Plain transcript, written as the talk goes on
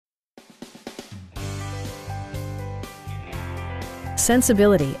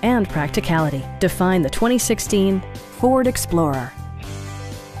sensibility and practicality define the 2016 Ford Explorer.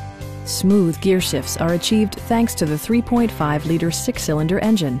 Smooth gear shifts are achieved thanks to the 3.5-liter six-cylinder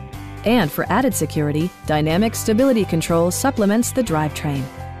engine. And for added security, dynamic stability control supplements the drivetrain.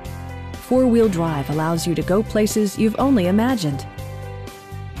 Four-wheel drive allows you to go places you've only imagined.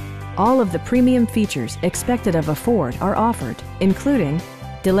 All of the premium features expected of a Ford are offered, including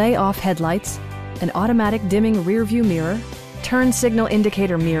delay-off headlights, an automatic dimming rear-view mirror, turn signal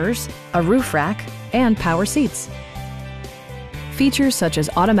indicator mirrors, a roof rack, and power seats. Features such as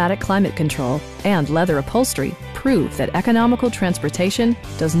automatic climate control and leather upholstery prove that economical transportation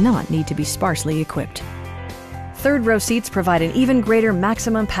does not need to be sparsely equipped. Third-row seats provide an even greater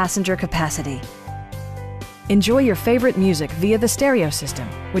maximum passenger capacity. Enjoy your favorite music via the stereo system,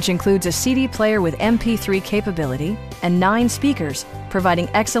 which includes a CD player with MP3 capability and 9 speakers, providing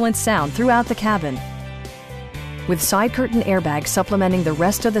excellent sound throughout the cabin. With side curtain airbags supplementing the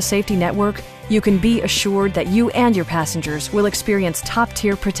rest of the safety network, you can be assured that you and your passengers will experience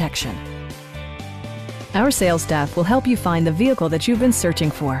top-tier protection. Our sales staff will help you find the vehicle that you've been searching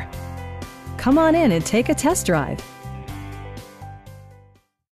for. Come on in and take a test drive.